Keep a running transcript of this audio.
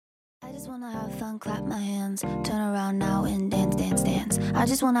I just wanna have fun, clap my hands, turn around now and dance, dance, dance. I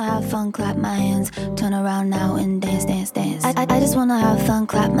just wanna have fun, clap my hands, turn around now and dance, dance, dance. I just wanna have fun,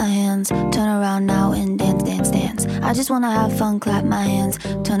 clap my hands, turn around now and dance, dance, dance. I just wanna have fun, clap my hands,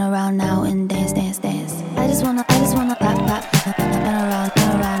 turn around now and dance, dance, dance. I just wanna clap, turn around,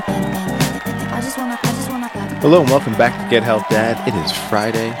 dance, dance. I just wanna clap. Hello and welcome back to Get Help Dad. It is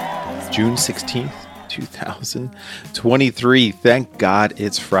Friday, June 16th, 2023. Thank God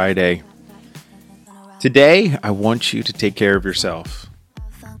it's Friday. Today, I want you to take care of yourself.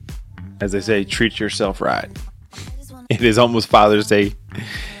 As they say, treat yourself right. It is almost Father's Day,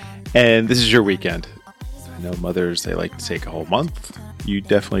 and this is your weekend. I know mothers, they like to take a whole month. You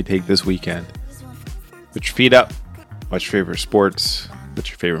definitely take this weekend. Put your feet up, watch your favorite sports, put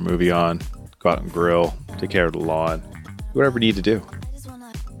your favorite movie on, go out and grill, take care of the lawn, whatever you need to do.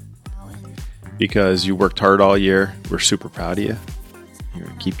 Because you worked hard all year, we're super proud of you. You're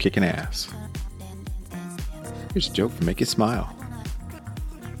going to keep kicking ass. Here's a joke to make you smile.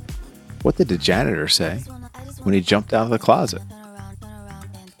 What did the janitor say when he jumped out of the closet?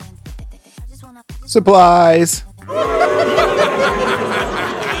 Supplies!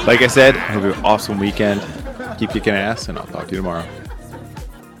 Like I said, I hope you have an awesome weekend. Keep kicking ass, and I'll talk to you tomorrow.